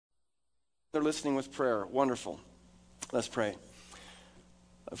They're listening with prayer. Wonderful. Let's pray.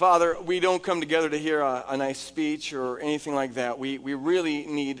 Father, we don't come together to hear a nice speech or anything like that. We really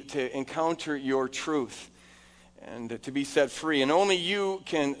need to encounter your truth and to be set free. And only you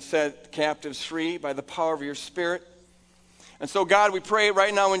can set captives free by the power of your Spirit. And so, God, we pray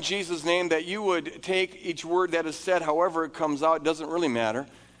right now in Jesus' name that you would take each word that is said, however it comes out, it doesn't really matter,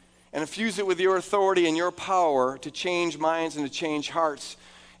 and infuse it with your authority and your power to change minds and to change hearts.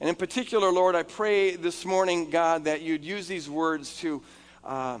 And in particular, Lord, I pray this morning, God, that you'd use these words to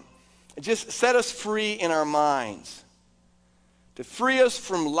just set us free in our minds, to free us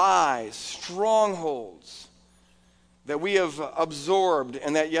from lies, strongholds that we have absorbed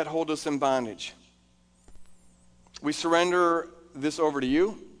and that yet hold us in bondage. We surrender this over to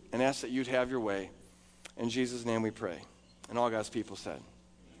you and ask that you'd have your way. In Jesus' name we pray. And all God's people said,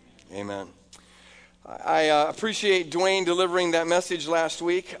 amen. I appreciate Dwayne delivering that message last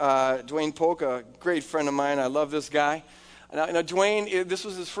week. Dwayne Polk, a great friend of mine. I love this guy. Now, Dwayne, this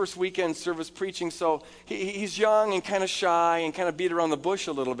was his first weekend service preaching, so he's young and kind of shy and kind of beat around the bush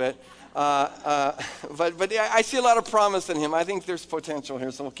a little bit. But I see a lot of promise in him. I think there's potential here,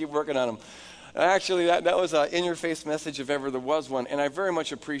 so we'll keep working on him. Actually, that was an in-your-face message if ever there was one, and I very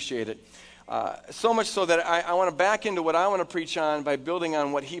much appreciate it. So much so that I want to back into what I want to preach on by building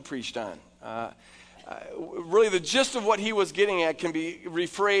on what he preached on. Really, the gist of what he was getting at can be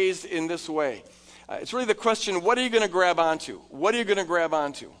rephrased in this way. It's really the question, what are you going to grab onto? What are you going to grab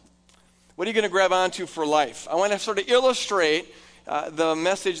onto? What are you going to grab onto for life? I want to sort of illustrate the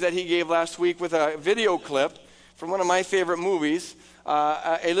message that he gave last week with a video clip from one of my favorite movies.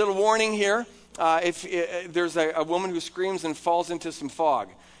 A little warning here, if there's a woman who screams and falls into some fog.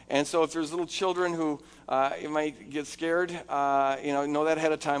 And so if there's little children who you might get scared, know that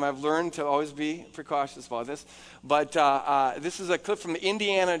ahead of time. I've learned to always be precautious about this. But this is a clip from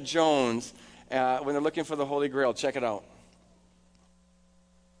Indiana Jones when they're looking for the Holy Grail. Check it out.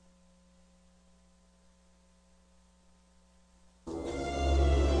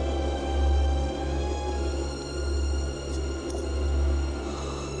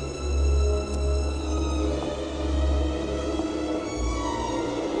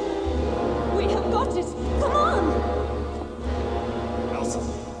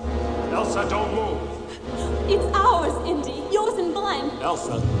 Elsa, don't move. It's ours, Indy. Yours and mine.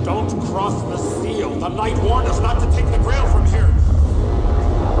 Elsa, don't cross the seal. The knight warned us not to take the grail from here.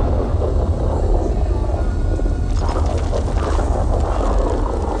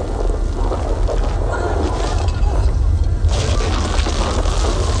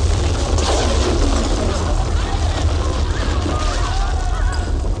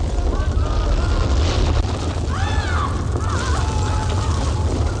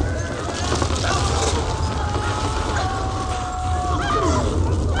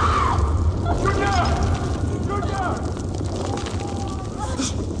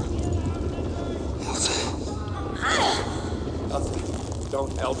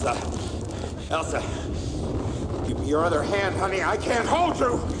 Elsa, give me your other hand, honey. I can't hold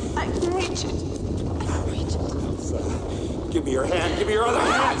you. I can reach it. Reach it. Elsa, give me your hand. Give me your other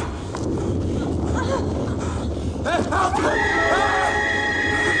hand. Elsa!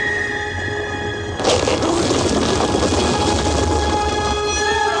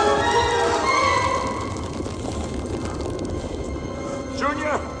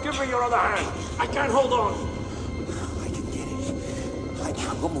 Junior, give me your other hand. I can't hold on. I can get it. I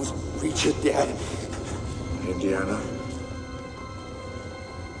can almost reach it, Dad. Indiana?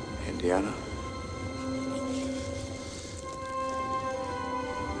 Indiana?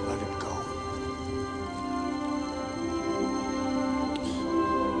 Let it go.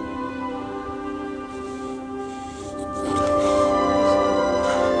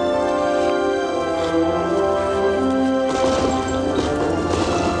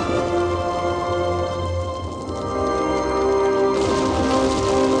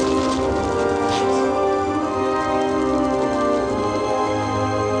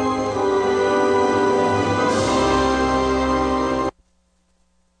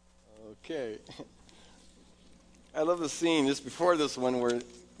 I love the scene just before this one where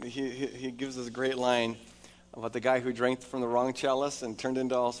he gives this great line about the guy who drank from the wrong chalice and turned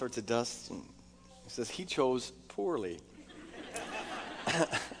into all sorts of dust. And he says, he chose poorly. They're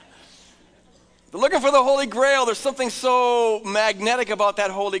looking for the Holy Grail. There's something so magnetic about that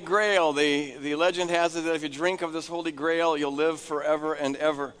Holy Grail. The legend has it that if you drink of this Holy Grail, you'll live forever and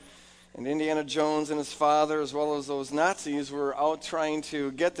ever. And Indiana Jones and his father, as well as those Nazis, were out trying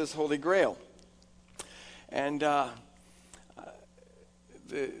to get this Holy Grail. And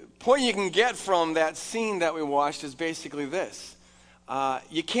the point you can get from that scene that we watched is basically this.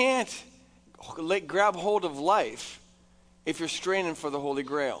 You can't grab hold of life if you're straining for the Holy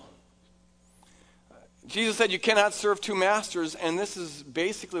Grail. Jesus said you cannot serve two masters, and this is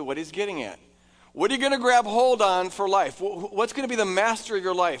basically what he's getting at. What are you going to grab hold on for life? What's going to be the master of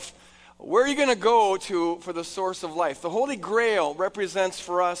your life? Where are you going to go to for the source of life? The Holy Grail represents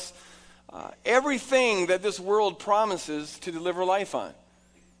for us everything that this world promises to deliver life on.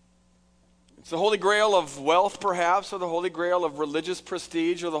 It's the Holy Grail of wealth, perhaps, or the Holy Grail of religious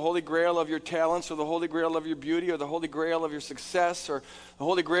prestige, or the Holy Grail of your talents, or the Holy Grail of your beauty, or the Holy Grail of your success, or the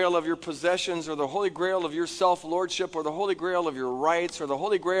Holy Grail of your possessions, or the Holy Grail of your self-lordship, or the Holy Grail of your rights, or the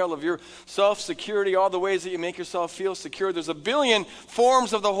Holy Grail of your self-security, all the ways that you make yourself feel secure. There's a billion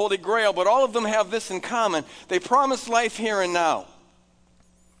forms of the Holy Grail, but all of them have this in common. They promise life here and now.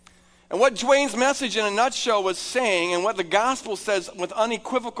 And what Dwayne's message in a nutshell was saying, and what the gospel says with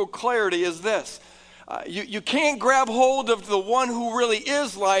unequivocal clarity, is this. You can't grab hold of the one who really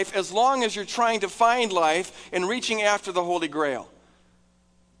is life as long as you're trying to find life and reaching after the Holy Grail.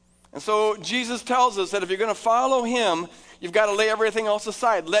 And so Jesus tells us that if you're going to follow him, you've got to lay everything else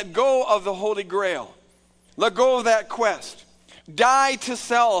aside. Let go of the Holy Grail. Let go of that quest. Die to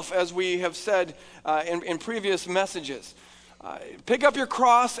self, as we have said in previous messages. Pick up your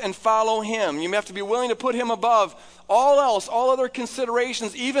cross and follow him. You have to be willing to put him above all else, all other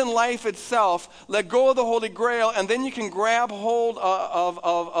considerations, even life itself. Let go of the Holy Grail, and then you can grab hold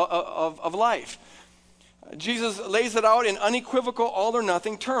of life. Jesus lays it out in unequivocal,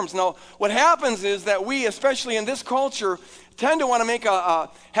 all-or-nothing terms. Now, what happens is that we, especially in this culture, tend to want to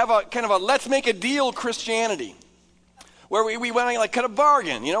have a kind of a let's make a deal Christianity, where we want to like cut a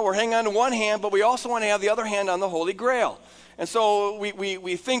bargain. You know, we're hanging on to one hand, but we also want to have the other hand on the Holy Grail. And so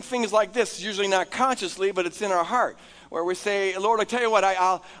we think things like this, usually not consciously, but it's in our heart, where we say, Lord, I tell you what,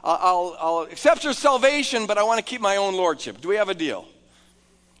 I'll accept your salvation, but I want to keep my own lordship. Do we have a deal?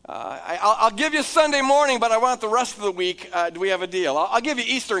 I'll give you Sunday morning, but I want the rest of the week. Do we have a deal? I'll give you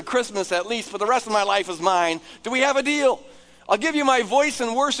Easter and Christmas at least, but the rest of my life is mine. Do we have a deal? I'll give you my voice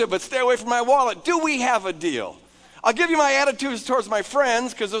in worship, but stay away from my wallet. Do we have a deal? I'll give you my attitudes towards my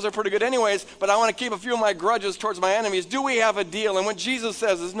friends, because those are pretty good anyways, but I want to keep a few of my grudges towards my enemies. Do we have a deal? And what Jesus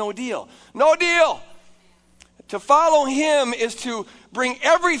says is no deal. No deal. To follow him is to bring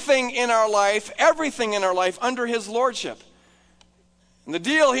everything in our life under his lordship. And the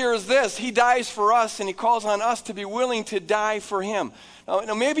deal here is this: he dies for us, and he calls on us to be willing to die for him.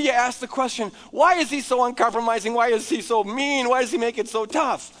 Now maybe you ask the question, why is he so uncompromising? Why is he so mean? Why does he make it so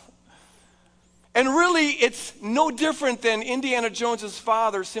tough? And really, it's no different than Indiana Jones's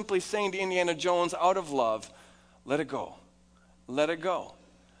father simply saying to Indiana Jones out of love, let it go, let it go,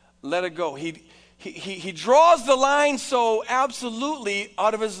 let it go. He draws the line so absolutely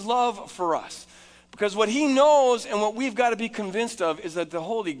out of his love for us. Because what he knows and what we've got to be convinced of is that the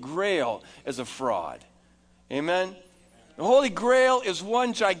Holy Grail is a fraud. Amen? The Holy Grail is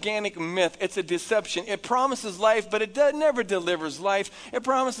one gigantic myth. It's a deception. It promises life, but it never delivers life. It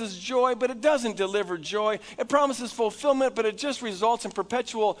promises joy, but it doesn't deliver joy. It promises fulfillment, but it just results in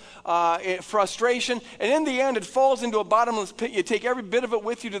perpetual frustration. And in the end, it falls into a bottomless pit. You take every bit of it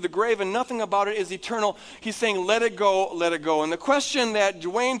with you to the grave, and nothing about it is eternal. He's saying, let it go, let it go. And the question that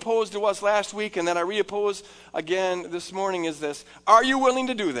Dwayne posed to us last week, and that I re-pose again this morning, is this: are you willing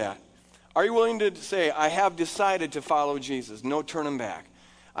to do that? Are you willing to say, I have decided to follow Jesus, no turning back?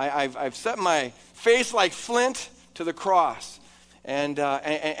 I've set my face like flint to the cross and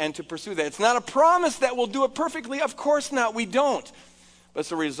to pursue that. It's not a promise that we'll do it perfectly. Of course not. We don't. But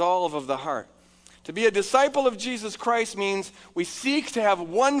it's a resolve of the heart. To be a disciple of Jesus Christ means we seek to have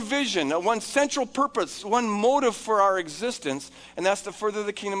one vision, one central purpose, one motive for our existence, and that's to further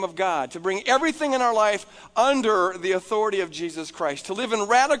the kingdom of God, to bring everything in our life under the authority of Jesus Christ, to live in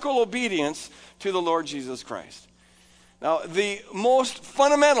radical obedience to the Lord Jesus Christ. Now, the most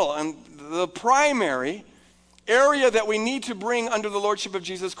fundamental and the primary area that we need to bring under the lordship of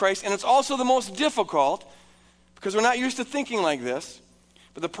Jesus Christ, and it's also the most difficult because we're not used to thinking like this,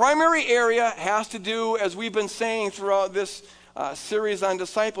 but the primary area has to do, as we've been saying throughout this series on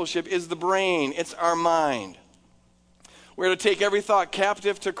discipleship, is the brain. It's our mind. We're to take every thought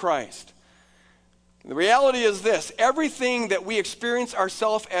captive to Christ. The reality is this: everything that we experience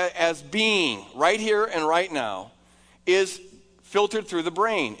ourselves as being right here and right now is filtered through the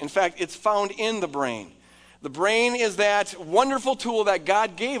brain. In fact, it's found in the brain. The brain is that wonderful tool that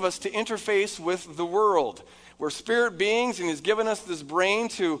God gave us to interface with the world. We're spirit beings, and he's given us this brain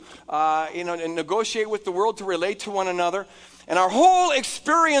to negotiate with the world, to relate to one another. And our whole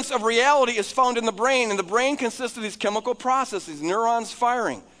experience of reality is found in the brain, and the brain consists of these chemical processes, neurons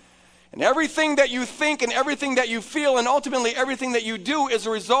firing. And everything that you think and everything that you feel and ultimately everything that you do is a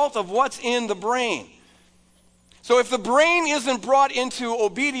result of what's in the brain. So if the brain isn't brought into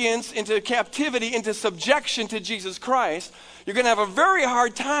obedience, into captivity, into subjection to Jesus Christ, you're going to have a very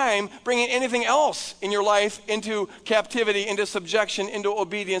hard time bringing anything else in your life into captivity, into subjection, into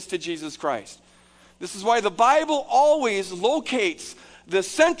obedience to Jesus Christ. This is why the Bible always locates the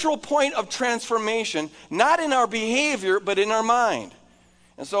central point of transformation, not in our behavior, but in our mind.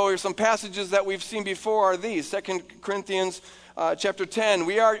 And so here's some passages that we've seen before are these. 2 Corinthians chapter 10.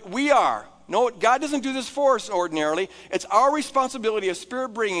 We are. No, God doesn't do this for us ordinarily. It's our responsibility as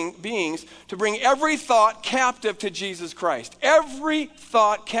spirit-bringing beings to bring every thought captive to Jesus Christ. Every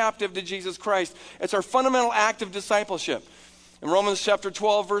thought captive to Jesus Christ. It's our fundamental act of discipleship. In Romans chapter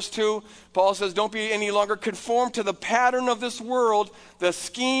 12, verse 2, Paul says, don't be any longer conformed to the pattern of this world, the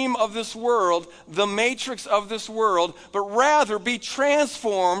scheme of this world, the matrix of this world, but rather be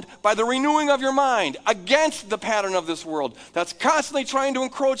transformed by the renewing of your mind against the pattern of this world. That's constantly trying to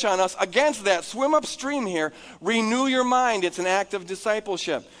encroach on us. Against that, swim upstream here. Renew your mind. It's an act of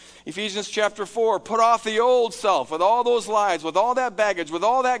discipleship. Ephesians chapter 4, put off the old self with all those lies, with all that baggage, with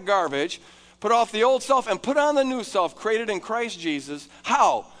all that garbage. Put off the old self and put on the new self created in Christ Jesus.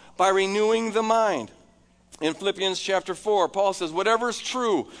 How? By renewing the mind. In Philippians chapter 4, Paul says, whatever is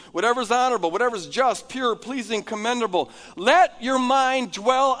true, whatever is honorable, whatever is just, pure, pleasing, commendable, let your mind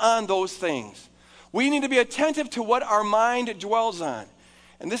dwell on those things. We need to be attentive to what our mind dwells on.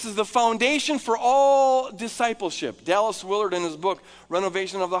 And this is the foundation for all discipleship. Dallas Willard in his book,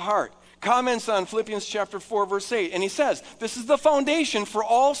 Renovation of the Heart, comments on Philippians chapter 4, verse 8. And he says, this is the foundation for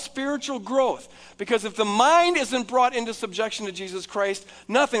all spiritual growth. Because if the mind isn't brought into subjection to Jesus Christ,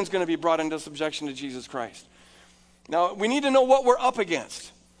 nothing's going to be brought into subjection to Jesus Christ. Now, we need to know what we're up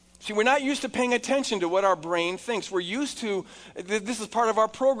against. See, we're not used to paying attention to what our brain thinks. We're used to, this is part of our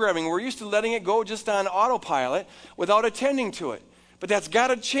programming, we're used to letting it go just on autopilot without attending to it. But that's got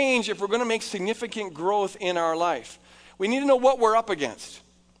to change if we're going to make significant growth in our life. We need to know what we're up against.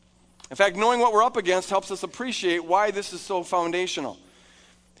 In fact, knowing what we're up against helps us appreciate why this is so foundational.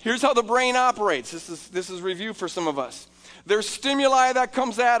 Here's how the brain operates. This is review for some of us. There's stimuli that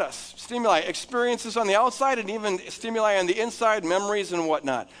comes at us. Stimuli, experiences on the outside and even stimuli on the inside, memories and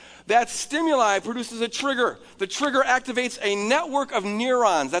whatnot. That stimuli produces a trigger. The trigger activates a network of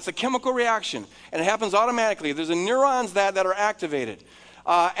neurons. That's a chemical reaction, and it happens automatically. There's neurons that are activated.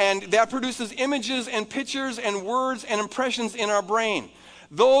 And that produces images and pictures and words and impressions in our brain.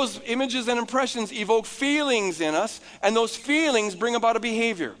 Those images and impressions evoke feelings in us, and those feelings bring about a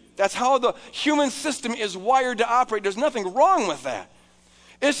behavior. That's how the human system is wired to operate. There's nothing wrong with that.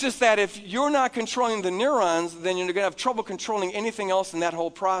 It's just that if you're not controlling the neurons, then you're going to have trouble controlling anything else in that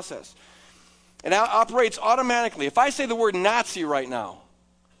whole process. It operates automatically. If I say the word Nazi right now,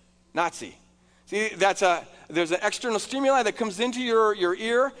 Nazi, see, there's an external stimuli that comes into your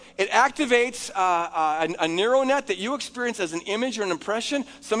ear. It activates a neural net that you experience as an image or an impression.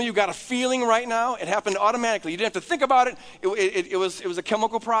 Some of you got a feeling right now. It happened automatically. You didn't have to think about it. It was a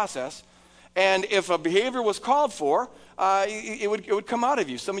chemical process. And if a behavior was called for, it would come out of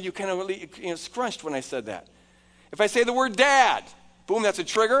you. Some of you kind of scrunched when I said that. If I say the word dad, boom, that's a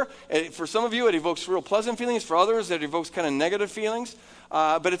trigger. For some of you, it evokes real pleasant feelings. For others, it evokes kind of negative feelings.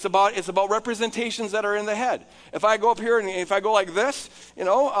 But it's about representations that are in the head. If I go up here and if I go like this,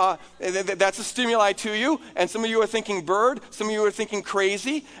 that's a stimuli to you. And some of you are thinking bird, some of you are thinking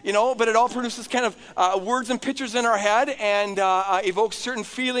crazy, but it all produces kind of words and pictures in our head and evokes certain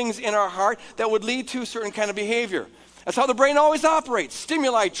feelings in our heart that would lead to certain kind of behavior. That's how the brain always operates.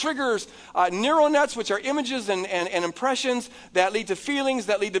 Stimuli, triggers, neural nets, which are images and impressions that lead to feelings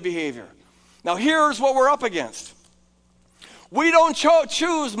that lead to behavior. Now here's what we're up against. We don't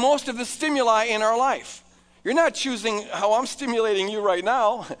choose most of the stimuli in our life. You're not choosing how I'm stimulating you right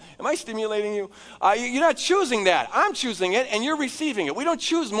now. Am I stimulating you? You're not choosing that. I'm choosing it, and you're receiving it. We don't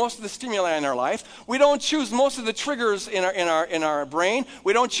choose most of the stimuli in our life. We don't choose most of the triggers in our brain.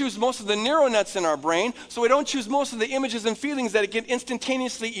 We don't choose most of the neural nets in our brain. So we don't choose most of the images and feelings that get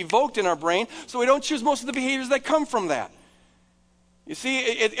instantaneously evoked in our brain. So we don't choose most of the behaviors that come from that. You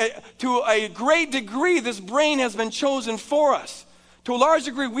see, to a great degree, this brain has been chosen for us. To a large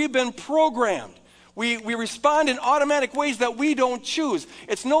degree, we've been programmed. We respond in automatic ways that we don't choose.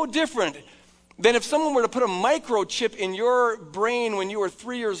 It's no different than if someone were to put a microchip in your brain when you were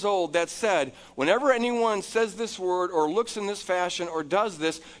 3 years old that said, whenever anyone says this word or looks in this fashion or does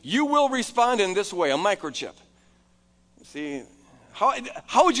this, you will respond in this way, a microchip. See,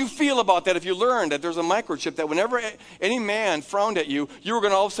 how would you feel about that if you learned that there's a microchip that whenever any man frowned at you, you were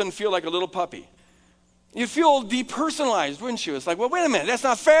going to all of a sudden feel like a little puppy? You'd feel depersonalized, wouldn't you? It's like, well, wait a minute, that's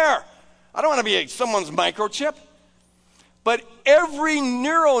not fair. I don't want to be someone's microchip. But every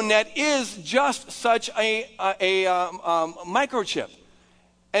neural net is just such a microchip.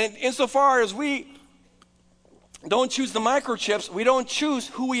 And insofar as we don't choose the microchips, we don't choose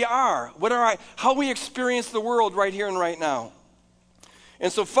who we are, how we experience the world right here and right now.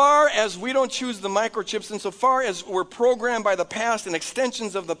 Insofar as we don't choose the microchips, insofar as we're programmed by the past and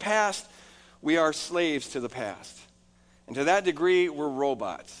extensions of the past, we are slaves to the past. And to that degree, we're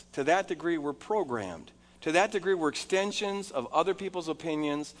robots. To that degree, we're programmed. To that degree, we're extensions of other people's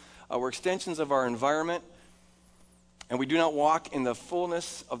opinions. We're extensions of our environment. And we do not walk in the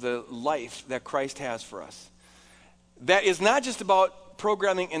fullness of the life that Christ has for us. That is not just about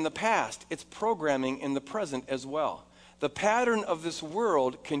programming in the past. It's programming in the present as well. The pattern of this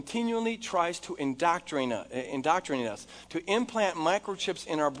world continually tries to indoctrinate us, to implant microchips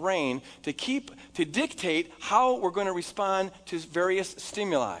in our brain to dictate how we're going to respond to various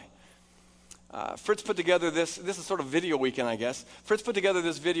stimuli. Fritz put together this is sort of video weekend, I guess. Fritz put together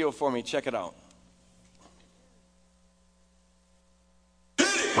this video for me. Check it out.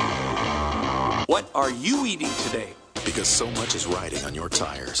 What are you eating today? Because so much is riding on your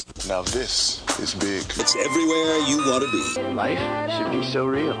tires. Now this is big. It's everywhere you want to be. Life should be so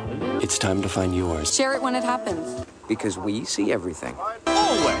real. It's time to find yours. Share it when it happens. Because we see everything.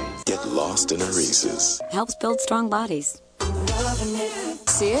 Always. Get lost in a Reese's. Helps build strong bodies.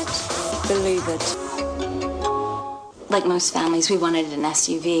 See it? Believe it. Like most families, we wanted an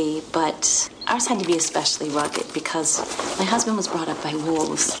SUV, but ours had to be especially rugged because my husband was brought up by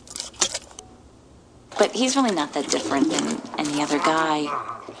wolves. But he's really not that different than any other guy.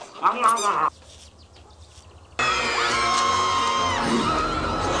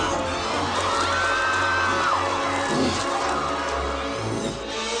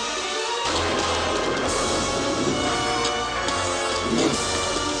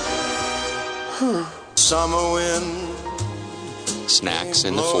 Summer wind. Snacks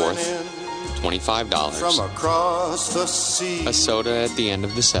in the fourth, $25. From across the sea. A soda at the end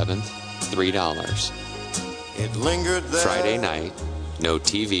of the seventh, $3. It lingered there. Friday night, no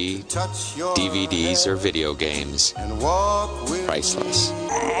TV, DVDs, or video games. Priceless.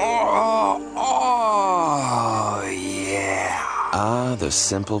 Oh, yeah. Ah, the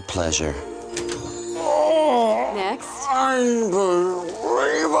simple pleasure. Next. Unbelievable.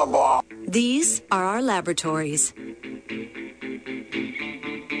 These are our laboratories.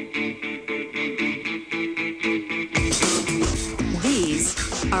 These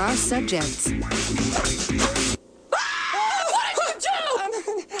are our subjects.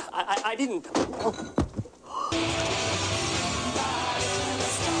 I didn't.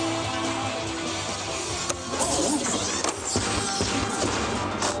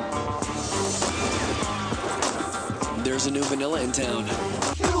 There's a new vanilla in town.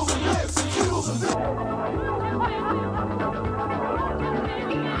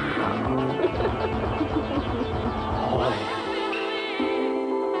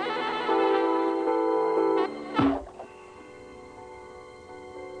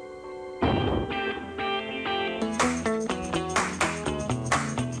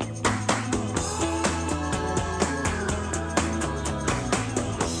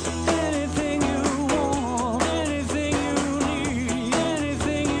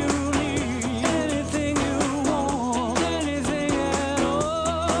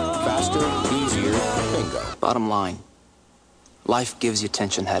 Bottom line, life gives you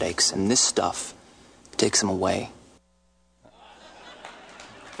tension headaches, and this stuff takes them away.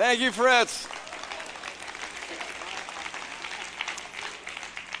 Thank you, Fritz.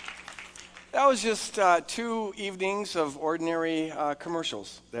 That was just 2 evenings of ordinary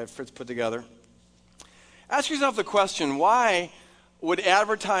commercials that Fritz put together. Ask yourself the question, why would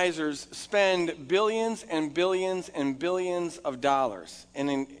advertisers spend billions and billions and billions of dollars and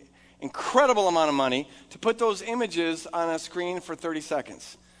an incredible amount of money to put those images on a screen for 30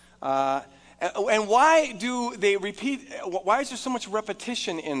 seconds? And why do they repeat? Why is there so much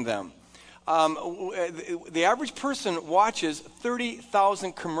repetition in them? The average person watches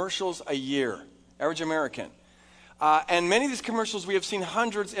 30,000 commercials a year, average American. And many of these commercials we have seen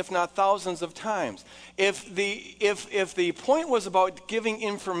hundreds, if not thousands of times. If the point was about giving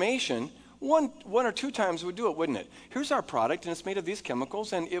information, one or two times would do it, wouldn't it? Here's our product, and it's made of these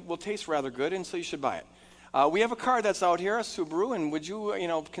chemicals, and it will taste rather good, and so you should buy it. We have a car that's out here, a Subaru, and would you,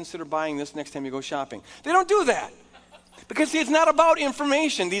 consider buying this next time you go shopping? They don't do that. Because, see, it's not about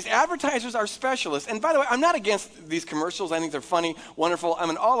information. These advertisers are specialists. And by the way, I'm not against these commercials. I think they're funny, wonderful. I'm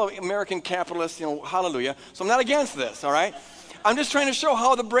an all-American capitalist, hallelujah. So I'm not against this, all right? I'm just trying to show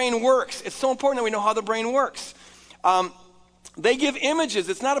how the brain works. It's so important that we know how the brain works. They give images.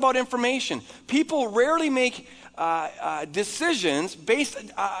 It's not about information. People rarely make decisions based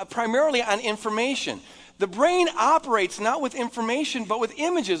primarily on information. The brain operates not with information, but with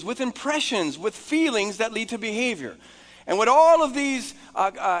images, with impressions, with feelings that lead to behavior. And what all of these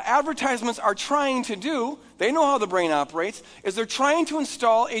advertisements are trying to do, they know how the brain operates, is they're trying to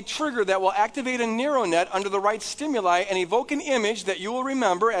install a trigger that will activate a neural net under the right stimuli and evoke an image that you will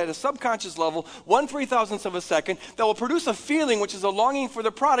remember at a subconscious level, 1/3000th of a second, that will produce a feeling which is a longing for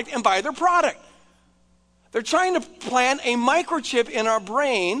the product and buy their product. They're trying to plant a microchip in our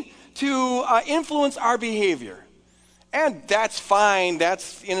brain to influence our behavior. And that's fine,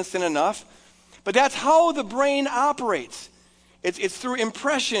 that's innocent enough. But that's how the brain operates. It's through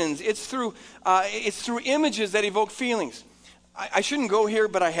impressions, it's through images that evoke feelings. I shouldn't go here,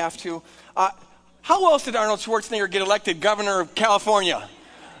 but I have to. How else did Arnold Schwarzenegger get elected governor of California?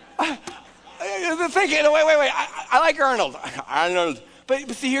 Wait. I like Arnold.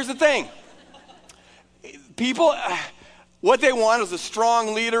 But see, here's the thing. People, what they want is a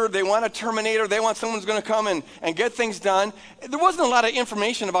strong leader. They want a Terminator. They want someone who's going to come and get things done. There wasn't a lot of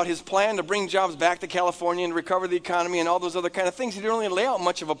information about his plan to bring jobs back to California and recover the economy and all those other kind of things. He didn't really lay out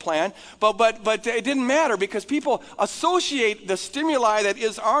much of a plan. But it didn't matter because people associate the stimuli that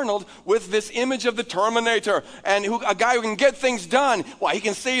is Arnold with this image of the Terminator and a guy who can get things done. Well, he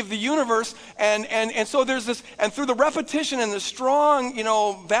can save the universe. And so there's this, and through the repetition and the strong,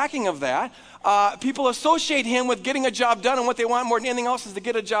 backing of that, people associate him with getting a job done, and what they want more than anything else is to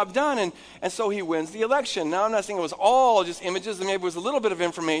get a job done, and so he wins the election. Now, I'm not saying it was all just images, and maybe it was a little bit of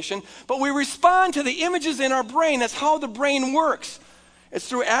information, but we respond to the images in our brain. That's how the brain works. It's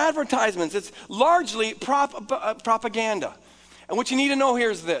through advertisements. It's largely propaganda. And what you need to know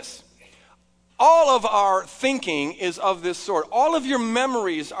here is this. All of our thinking is of this sort. All of your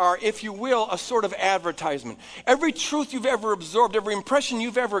memories are, if you will, a sort of advertisement. Every truth you've ever absorbed, every impression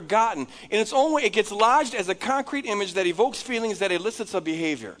you've ever gotten, in its own way, it gets lodged as a concrete image that evokes feelings, that elicits a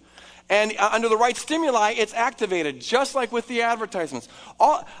behavior. And under the right stimuli, it's activated, just like with the advertisements.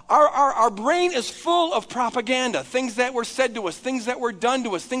 Our brain is full of propaganda, things that were said to us, things that were done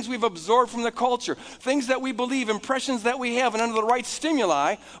to us, things we've absorbed from the culture, things that we believe, impressions that we have. And under the right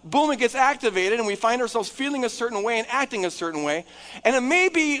stimuli, boom, it gets activated, and we find ourselves feeling a certain way and acting a certain way. And it may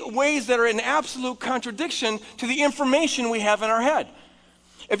be ways that are in absolute contradiction to the information we have in our head.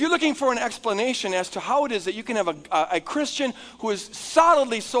 If you're looking for an explanation as to how it is that you can have a Christian who is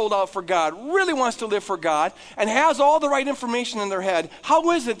solidly sold out for God, really wants to live for God, and has all the right information in their head,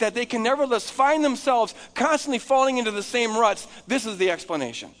 how is it that they can nevertheless find themselves constantly falling into the same ruts? This is the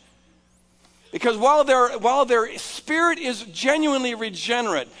explanation. Because while their spirit is genuinely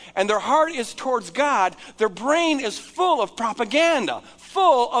regenerate and their heart is towards God, their brain is full of propaganda,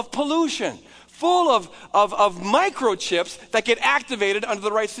 full of pollution, full of microchips that get activated under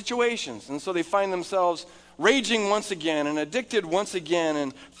the right situations. And so they find themselves raging once again and addicted once again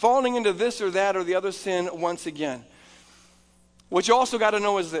and falling into this or that or the other sin once again. What you also got to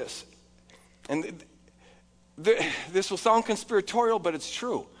know is this, and this will sound conspiratorial, but it's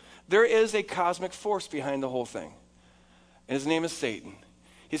true. There is a cosmic force behind the whole thing, and his name is Satan.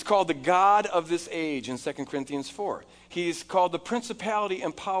 He's called the God of this age in 2 Corinthians 4. He's called the principality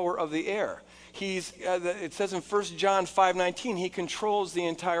and power of the air. It says in 1 John 5:19, he controls the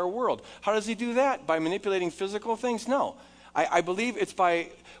entire world. How does he do that? By manipulating physical things? No. I believe it's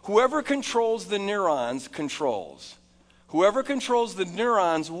by whoever controls the neurons controls. Whoever controls the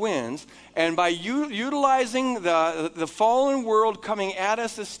neurons wins, and by utilizing the fallen world coming at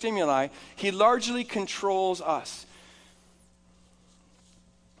us as stimuli, he largely controls us.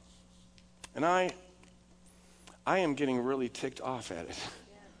 And I am getting really ticked off at it.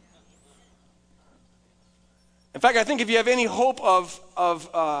 In fact, I think if you have any hope of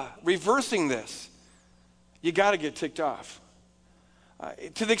reversing this, you got to get ticked off.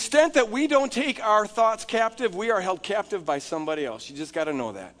 To the extent that we don't take our thoughts captive, we are held captive by somebody else. You just got to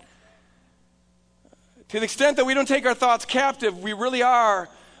know that. To the extent that we don't take our thoughts captive, we really are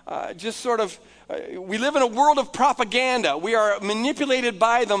just sort of, we live in a world of propaganda. We are manipulated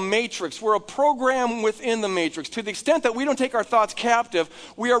by the matrix. We're a program within the matrix. To the extent that we don't take our thoughts captive,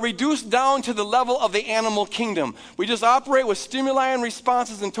 we are reduced down to the level of the animal kingdom. We just operate with stimuli and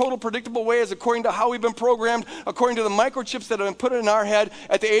responses in total predictable ways according to how we've been programmed, according to the microchips that have been put in our head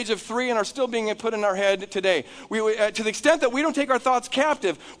at the age of 3 and are still being put in our head today. To the extent that we don't take our thoughts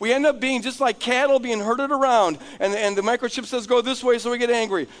captive, we end up being just like cattle being herded around. And the microchip says, go this way, so we get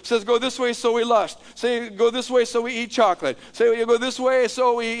angry. Says, go this way, so we lust. Say, go this way, so we eat chocolate. Say, you go this way,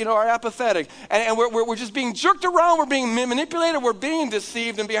 so we are apathetic. And we're just being jerked around. We're being manipulated. We're being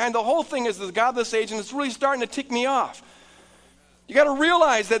deceived. And behind the whole thing is this godless age, and it's really starting to tick me off. You got to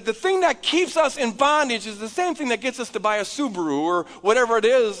realize that the thing that keeps us in bondage is the same thing that gets us to buy a Subaru or whatever it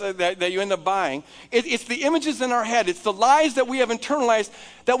is that you end up buying. It's the images in our head. It's the lies that we have internalized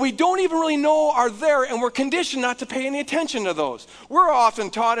that we don't even really know are there, and we're conditioned not to pay any attention to those. We're often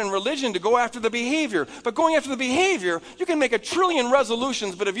taught in religion to go after the behavior. But going after the behavior, you can make 1 trillion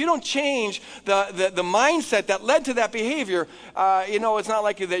resolutions, but if you don't change the mindset that led to that behavior, it's not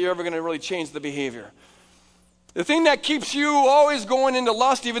likely that you're ever going to really change the behavior. The thing that keeps you always going into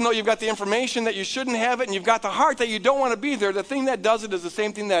lust, even though you've got the information that you shouldn't have it, and you've got the heart that you don't want to be there, the thing that does it is the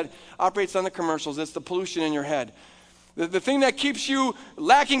same thing that operates on the commercials. It's the pollution in your head. The thing that keeps you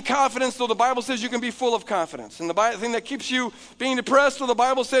lacking confidence, though the Bible says you can be full of confidence. And the thing that keeps you being depressed, though the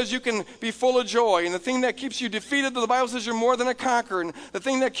Bible says you can be full of joy. And the thing that keeps you defeated, though the Bible says you're more than a conqueror. And the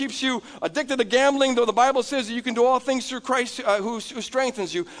thing that keeps you addicted to gambling, though the Bible says that you can do all things through Christ who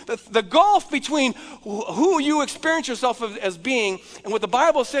strengthens you. The gulf between who you experience yourself as being and what the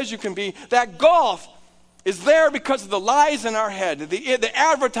Bible says you can be, that gulf is there because of the lies in our head, the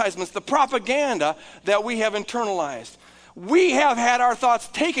advertisements, the propaganda that we have internalized. We have had our thoughts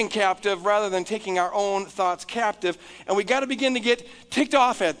taken captive rather than taking our own thoughts captive, and we got to begin to get ticked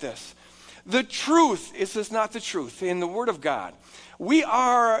off at this. The truth is just not the truth in the Word of God. We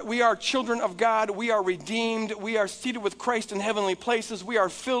are children of God. We are redeemed. We are seated with Christ in heavenly places. We are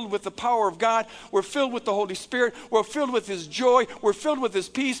filled with the power of God. We're filled with the Holy Spirit. We're filled with His joy. We're filled with His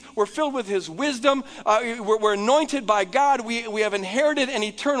peace. We're filled with His wisdom. We're anointed by God. We have inherited an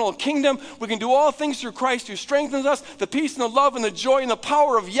eternal kingdom. We can do all things through Christ who strengthens us. The peace and the love and the joy and the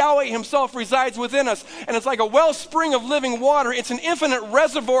power of Yahweh Himself resides within us. And it's like a wellspring of living water. It's an infinite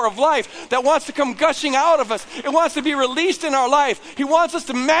reservoir of life that wants to come gushing out of us. It wants to be released in our life. He wants us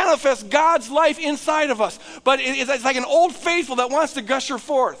to manifest God's life inside of us. But it's like an old faithful that wants to gusher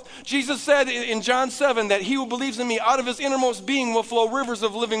forth. Jesus said in John 7 that he who believes in me, out of his innermost being will flow rivers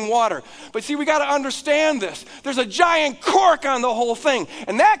of living water. But see, we got to understand this. There's a giant cork on the whole thing.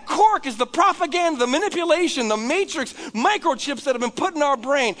 And that cork is the propaganda, the manipulation, the matrix, microchips that have been put in our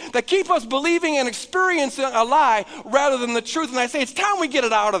brain that keep us believing and experiencing a lie rather than the truth. And I say, it's time we get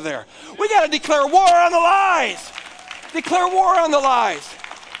it out of there. We got to declare war on the lies. Declare war on the lies.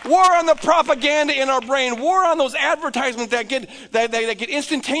 War on the propaganda in our brain. War on those advertisements that get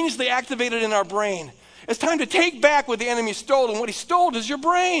instantaneously activated in our brain. It's time to take back what the enemy stole, and what he stole is your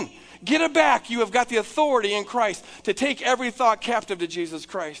brain. Get it back. You have got the authority in Christ to take every thought captive to Jesus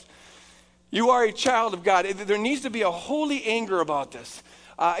Christ. You are a child of God. There needs to be a holy anger about this.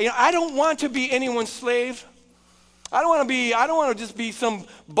 I don't want to be anyone's slave. I don't want to just be some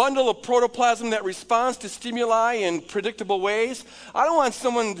bundle of protoplasm that responds to stimuli in predictable ways. I don't want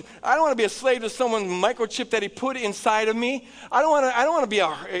to be a slave to someone's microchip that he put inside of me. I don't want to be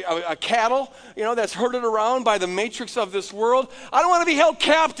a cattle, that's herded around by the matrix of this world. I don't want to be held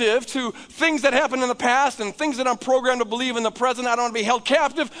captive to things that happened in the past and things that I'm programmed to believe in the present. I don't want to be held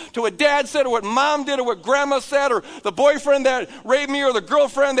captive to what dad said or what mom did or what grandma said or the boyfriend that raped me or the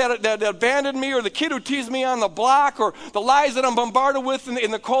girlfriend that abandoned me or the kid who teased me on the block or the lies that I'm bombarded with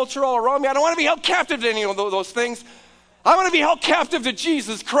in the culture all around me. I don't want to be held captive to any of those things. I want to be held captive to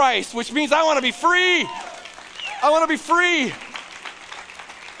Jesus Christ, which means I want to be free. I want to be free.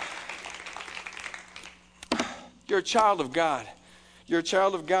 You're a child of God. You're a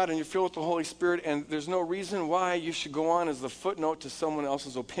child of God and you're filled with the Holy Spirit, and there's no reason why you should go on as the footnote to someone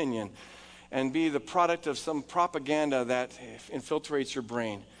else's opinion and be the product of some propaganda that infiltrates your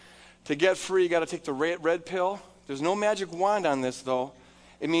brain. To get free, you got to take the red pill. There's no magic wand on this, though.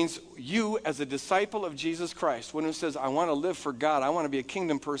 It means you, as a disciple of Jesus Christ, one who says, I want to live for God, I want to be a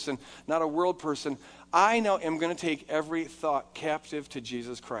kingdom person, not a world person, I now am going to take every thought captive to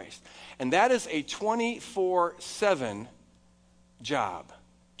Jesus Christ. And that is a 24/7 job.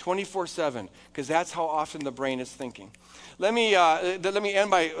 24/7, because that's how often the brain is thinking. Let me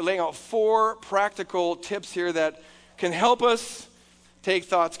end by laying out 4 practical tips here that can help us take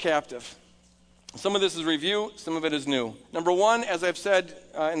thoughts captive. Some of this is review, some of it is new. Number 1, as I've said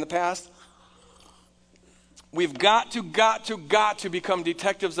in the past, we've got to become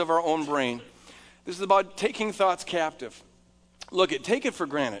detectives of our own brain. This is about taking thoughts captive. Look, take it for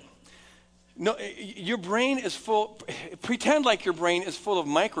granted. No, your brain is full, pretend like your brain is full of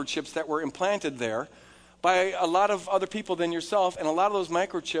microchips that were implanted there by a lot of other people than yourself, and a lot of those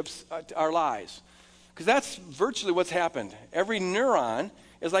microchips are lies. Because that's virtually what's happened. Every neuron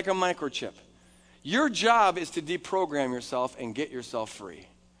is like a microchip. Your job is to deprogram yourself and get yourself free.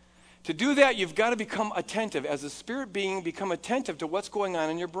 To do that, you've got to become attentive. As a spirit being, become attentive to what's going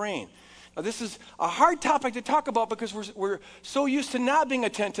on in your brain. Now, this is a hard topic to talk about because we're so used to not being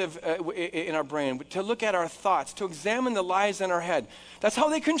attentive in our brain, to look at our thoughts, to examine the lies in our head. That's how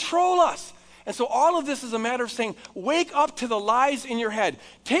they control us. And so all of this is a matter of saying, wake up to the lies in your head.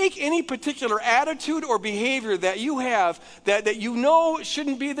 Take any particular attitude or behavior that you have that you know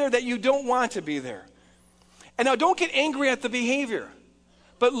shouldn't be there, that you don't want to be there. And now don't get angry at the behavior,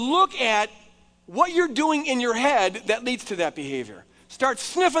 but look at what you're doing in your head that leads to that behavior. Start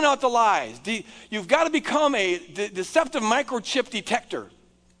sniffing out the lies. You've got to become a deceptive microchip detector.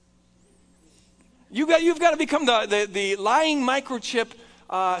 You've got to become the lying microchip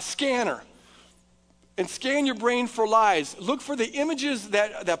scanner and scan your brain for lies. Look for the images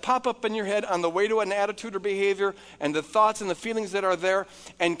that pop up in your head on the way to an attitude or behavior and the thoughts and the feelings that are there,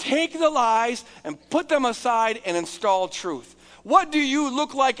 and take the lies and put them aside and install truth. What do you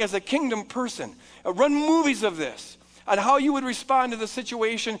look like as a kingdom person? Run movies of this, on how you would respond to the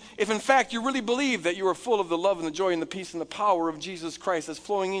situation if in fact you really believe that you are full of the love and the joy and the peace and the power of Jesus Christ that's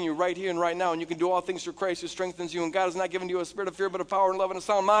flowing in you right here and right now, and you can do all things through Christ who strengthens you, and God has not given you a spirit of fear but of power and love and a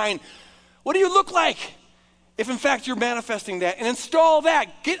sound mind. What do you look like if in fact you're manifesting that? And install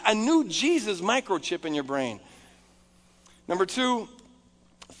that. Get a new Jesus microchip in your brain. Number 2,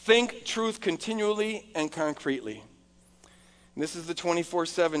 think truth continually and concretely. This is the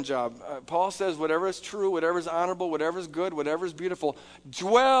 24/7 job. Paul says whatever is true, whatever is honorable, whatever is good, whatever is beautiful,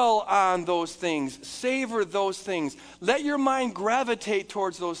 dwell on those things. Savor those things. Let your mind gravitate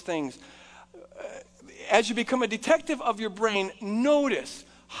towards those things. As you become a detective of your brain, notice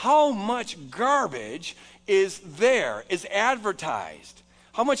how much garbage is there, is advertised.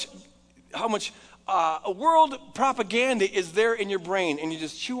 How much world propaganda is there in your brain, and you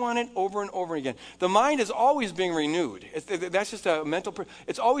just chew on it over and over again. The mind is always being renewed. That's just a mental,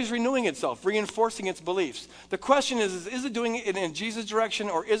 it's always renewing itself, reinforcing its beliefs. The question is it doing it in Jesus' direction,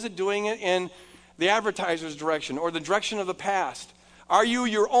 or is it doing it in the advertiser's direction, or the direction of the past? Are you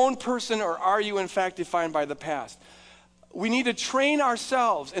your own person, or are you in fact defined by the past? We need to train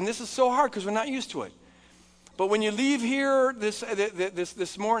ourselves, and this is so hard because we're not used to it. But when you leave here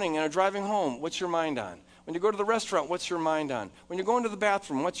this morning and are driving home, what's your mind on? When you go to the restaurant, what's your mind on? When you're going to the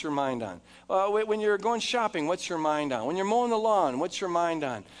bathroom, what's your mind on? When you're going shopping, what's your mind on? When you're mowing the lawn, what's your mind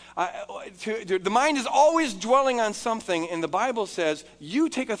on? The mind is always dwelling on something, and the Bible says you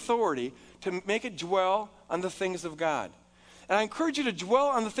take authority to make it dwell on the things of God. And I encourage you to dwell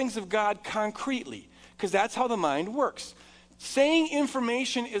on the things of God concretely, because that's how the mind works. Saying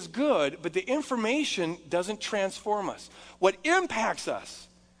information is good, but the information doesn't transform us. What impacts us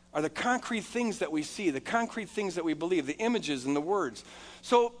are the concrete things that we see, the concrete things that we believe, the images and the words.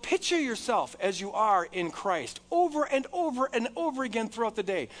 So picture yourself as you are in Christ over and over and over again throughout the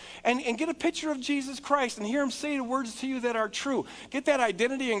day. And get a picture of Jesus Christ and hear him say the words to you that are true. Get that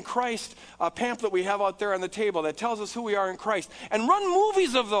identity in Christ pamphlet we have out there on the table that tells us who we are in Christ. And run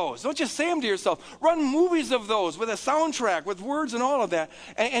movies of those. Don't just say them to yourself. Run movies of those with a soundtrack, with words and all of that.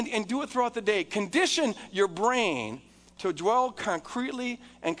 And do it throughout the day. Condition your brain to dwell concretely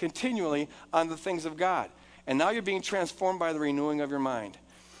and continually on the things of God. And now you're being transformed by the renewing of your mind.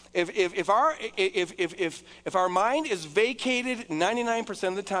 If our mind is vacated 99%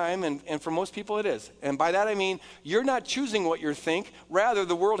 of the time, and for most people it is, and by that I mean you're not choosing what you think, rather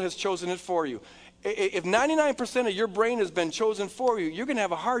the world has chosen it for you. If 99% of your brain has been chosen for you, you're going to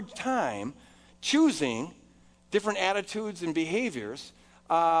have a hard time choosing different attitudes and behaviors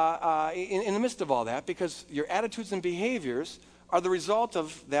in the midst of all that, because your attitudes and behaviors are the result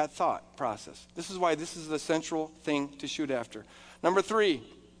of that thought process. This is why this is the central thing to shoot after. Number 3,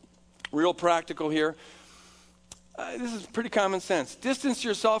 real practical here. This is pretty common sense. Distance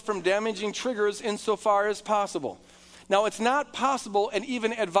yourself from damaging triggers insofar as possible. Now, it's not possible and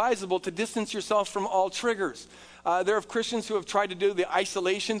even advisable to distance yourself from all triggers. There are Christians who have tried to do the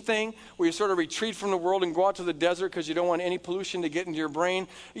isolation thing, where you sort of retreat from the world and go out to the desert because you don't want any pollution to get into your brain.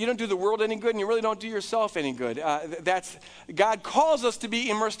 You don't do the world any good, and you really don't do yourself any good. God calls us to be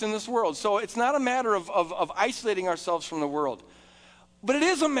immersed in this world. So it's not a matter of isolating ourselves from the world. But it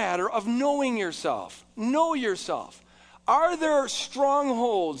is a matter of knowing yourself. Know yourself. Are there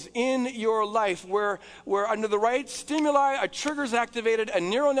strongholds in your life where under the right stimuli, a trigger's activated, a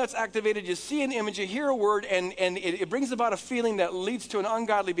neural net's activated, you see an image, you hear a word, and it brings about a feeling that leads to an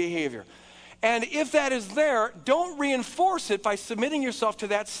ungodly behavior? And if that is there, don't reinforce it by submitting yourself to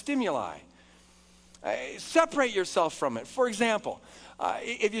that stimuli. Separate yourself from it. For example,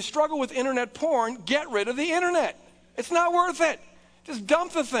 if you struggle with internet porn, get rid of the internet. It's not worth it. Just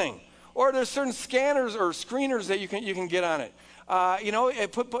dump the thing. Or there's certain scanners or screeners that you can get on it.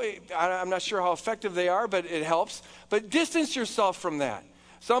 I'm not sure how effective they are, but it helps. But distance yourself from that.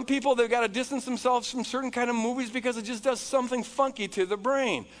 Some people, they've got to distance themselves from certain kind of movies because it just does something funky to the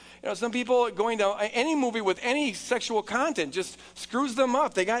brain. You know, some people going to any movie with any sexual content just screws them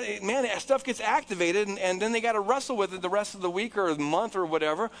up. They got, man, stuff gets activated, and then they got to wrestle with it the rest of the week or the month or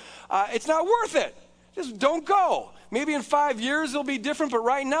whatever. It's not worth it. Just don't go. Maybe in 5 years it'll be different, but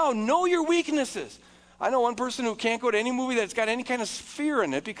right now, know your weaknesses. I know one person who can't go to any movie that's got any kind of fear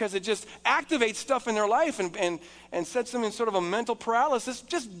in it because it just activates stuff in their life and sets them in sort of a mental paralysis.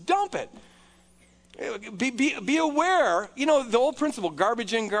 Just dump it. Be aware. You know, the old principle,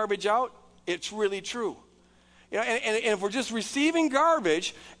 garbage in, garbage out, it's really true. You know, and if we're just receiving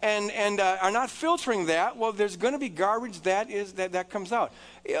garbage and are not filtering that, well, there's going to be garbage that comes out.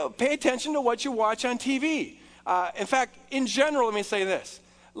 You know, pay attention to what you watch on TV. In fact, in general, let me say this.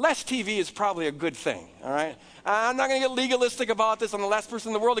 Less TV is probably a good thing, all right? I'm not going to get legalistic about this. I'm the last person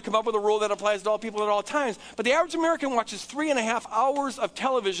in the world to come up with a rule that applies to all people at all times. But the average American watches 3.5 hours of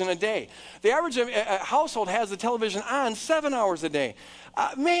television a day. The average household has the television on 7 hours a day.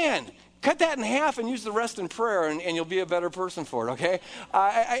 Man, cut that in half and use the rest in prayer, and you'll be a better person for it, okay?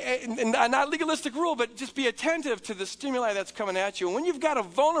 Not a legalistic rule, but just be attentive to the stimuli that's coming at you. And when you've got a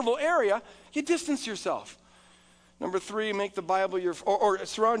vulnerable area, you distance yourself. Number 3, make the Bible your, or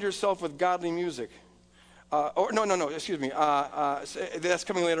surround yourself with godly music. Excuse me. That's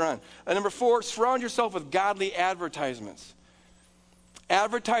coming later on. Number 4, surround yourself with godly advertisements.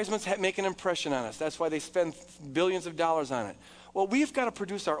 Advertisements make an impression on us. That's why they spend billions of dollars on it. Well, we've got to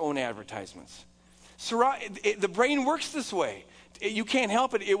produce our own advertisements. The brain works this way. You can't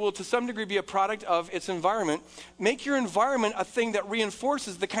help it. It will, to some degree, be a product of its environment. Make your environment a thing that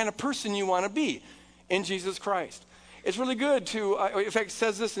reinforces the kind of person you want to be in Jesus Christ. It's really good to, in fact, it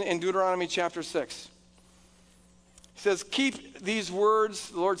says this in Deuteronomy chapter 6. He says, keep these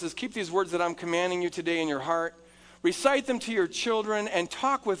words, the Lord says, keep these words that I'm commanding you today in your heart. Recite them to your children and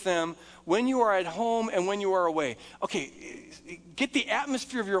talk with them when you are at home and when you are away. Okay, get the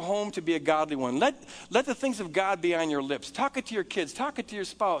atmosphere of your home to be a godly one. Let the things of God be on your lips. Talk it to your kids. Talk it to your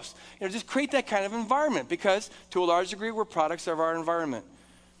spouse. You know, just create that kind of environment because, to a large degree, we're products of our environment.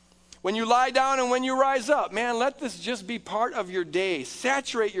 When you lie down and when you rise up, man, let this just be part of your day.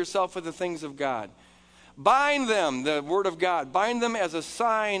 Saturate yourself with the things of God. Bind them, the word of God, bind them as a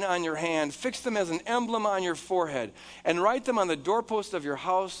sign on your hand. Fix them as an emblem on your forehead. And write them on the doorpost of your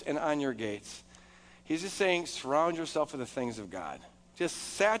house and on your gates. He's just saying, surround yourself with the things of God. Just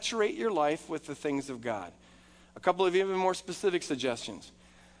saturate your life with the things of God. A couple of even more specific suggestions.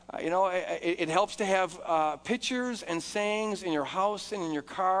 It helps to have pictures and sayings in your house and in your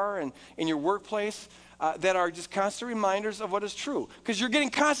car and in your workplace that are just constant reminders of what is true. Because you're getting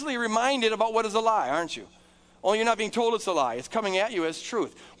constantly reminded about what is a lie, aren't you? Only you're not being told it's a lie. It's coming at you as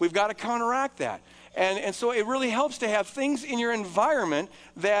truth. We've got to counteract that. And so it really helps to have things in your environment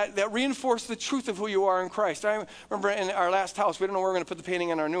that reinforce the truth of who you are in Christ. I remember in our last house, we don't know where we're going to put the painting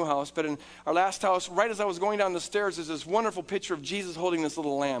in our new house, but in our last house, right as I was going down the stairs, there's this wonderful picture of Jesus holding this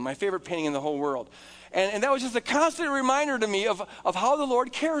little lamb, my favorite painting in the whole world. And that was just a constant reminder to me of how the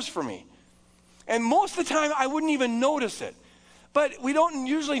Lord cares for me. And most of the time, I wouldn't even notice it. But we don't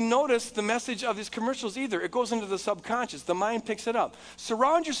usually notice the message of these commercials either. It goes into the subconscious. The mind picks it up.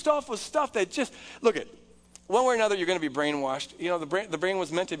 Surround yourself with stuff that just, look at, one way or another, you're going to be brainwashed. You know, the brain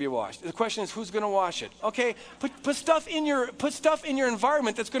was meant to be washed. The question is, who's going to wash it? Okay, put stuff in your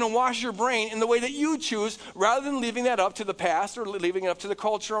environment that's going to wash your brain in the way that you choose, rather than leaving that up to the past or leaving it up to the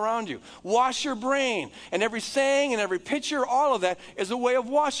culture around you. Wash your brain. And every saying and every picture, all of that is a way of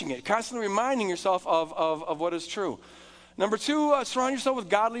washing it, constantly reminding yourself of what is true. Number 2, surround yourself with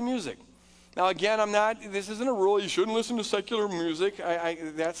godly music. Now, again, this isn't a rule. You shouldn't listen to secular music.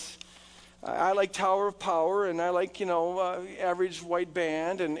 I like Tower of Power, and I like, Average White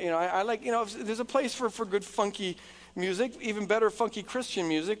Band, and, I like, there's a place for good funky music, even better funky Christian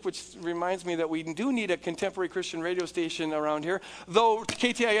music, which reminds me that we do need a contemporary Christian radio station around here, though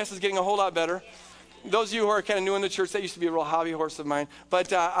KTIS is getting a whole lot better. Those of you who are kind of new in the church, that used to be a real hobby horse of mine. But,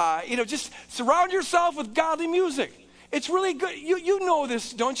 just surround yourself with godly music. It's really good. You know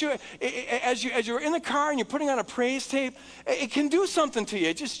this, don't you? As you're in the car and you're putting on a praise tape, it can do something to you.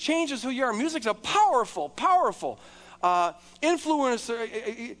 It just changes who you are. Music's a powerful, powerful influencer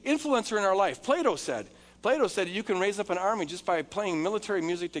in our life. Plato said you can raise up an army just by playing military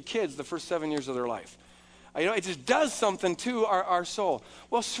music to kids the first 7 years of their life. It just does something to our soul.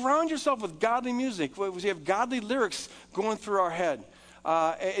 Well, surround yourself with godly music. We have godly lyrics going through our head.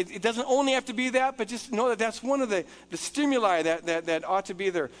 It doesn't only have to be that, but just know that that's one of the stimuli that ought to be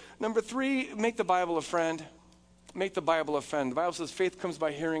there. Number 3, make the Bible a friend. Make the Bible a friend. The Bible says faith comes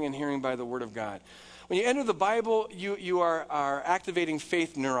by hearing and hearing by the Word of God. When you enter the Bible, you are activating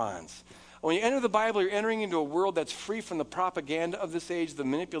faith neurons. When you enter the Bible, you're entering into a world that's free from the propaganda of this age, the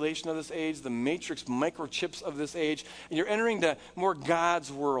manipulation of this age, the matrix microchips of this age, and you're entering the more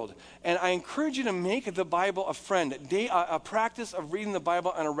God's world. And I encourage you to make the Bible a friend, a practice of reading the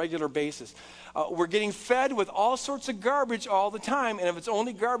Bible on a regular basis. We're getting fed with all sorts of garbage all the time, and if it's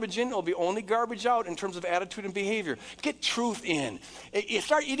only garbage in, it'll be only garbage out in terms of attitude and behavior. Get truth in. You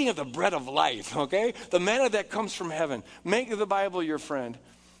start eating of the bread of life, okay? The manna that comes from heaven. Make the Bible your friend.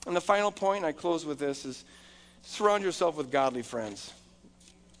 And the final point, and I close with this, is surround yourself with godly friends.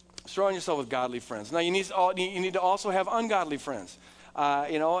 Surround yourself with godly friends. Now, you need to also have ungodly friends.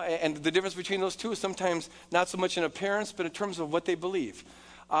 And the difference between those two is sometimes not so much in appearance, but in terms of what they believe.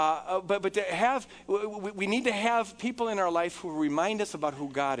 But to have, we need to have people in our life who remind us about who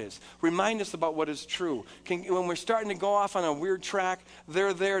God is, remind us about what is true. When we're starting to go off on a weird track,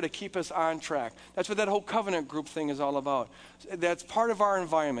 they're there to keep us on track. That's what that whole covenant group thing is all about. That's part of our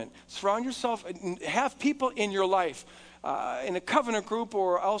environment. Surround yourself, have people in your life, in a covenant group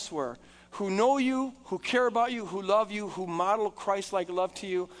or elsewhere, who know you, who care about you, who love you, who model Christ-like love to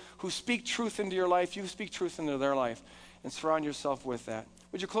you, who speak truth into your life, you speak truth into their life, and surround yourself with that.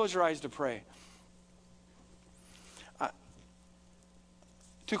 Would you close your eyes to pray?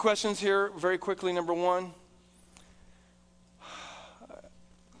 Two questions here very quickly. Number one,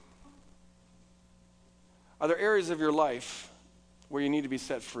 are there areas of your life where you need to be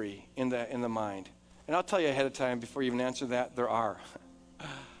set free in the mind? And I'll tell you ahead of time before you even answer that, there are.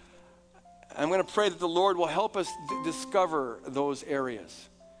 I'm going to pray that the Lord will help us discover those areas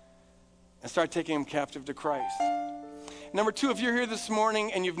and start taking them captive to Christ. Number two, if you're here this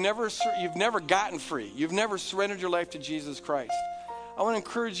morning and you've never gotten free, you've never surrendered your life to Jesus Christ, I want to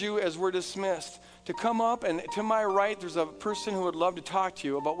encourage you as we're dismissed to come up, and to my right there's a person who would love to talk to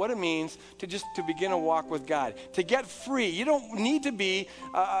you about what it means to begin a walk with God. To get free, you don't need to be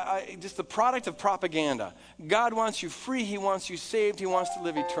just the product of propaganda. God wants you free, He wants you saved, He wants to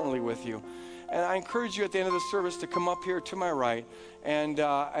live eternally with you. And I encourage you at the end of the service to come up here to my right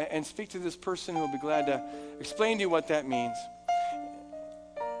and speak to this person who will be glad to explain to you what that means.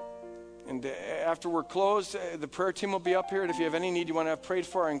 And after we're closed, the prayer team will be up here. And if you have any need you want to have prayed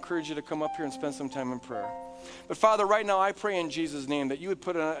for, I encourage you to come up here and spend some time in prayer. But Father, right now I pray in Jesus' name that you would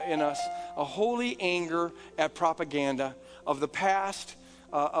put in us a holy anger at propaganda of the past,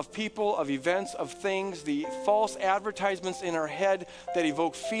 of people, of events, of things, the false advertisements in our head that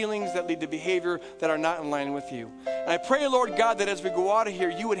evoke feelings that lead to behavior that are not in line with you. And I pray, Lord God, that as we go out of here,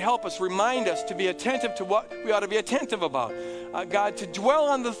 you would help us, remind us to be attentive to what we ought to be attentive about. God, to dwell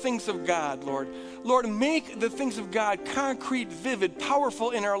on the things of God, Lord. Lord, make the things of God concrete, vivid,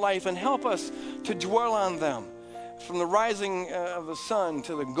 powerful in our life, and help us to dwell on them. From the rising of the sun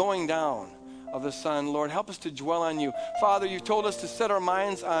to the going down of the sun, Lord, help us to dwell on you. Father, you've told us to set our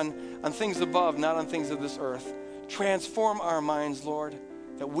minds on things above, not on things of this earth. Transform our minds, Lord,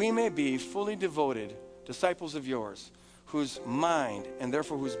 that we may be fully devoted disciples of yours, whose mind and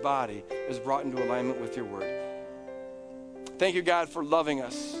therefore whose body is brought into alignment with your word. Thank you, God, for loving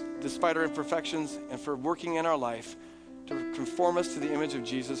us despite our imperfections and for working in our life to conform us to the image of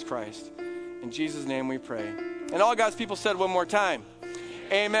Jesus Christ. In Jesus' name we pray. And all God's people said one more time.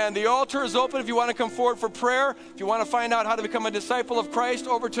 Amen. The altar is open if you want to come forward for prayer. If you want to find out how to become a disciple of Christ,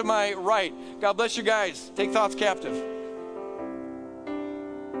 over to my right. God bless you guys. Take thoughts captive.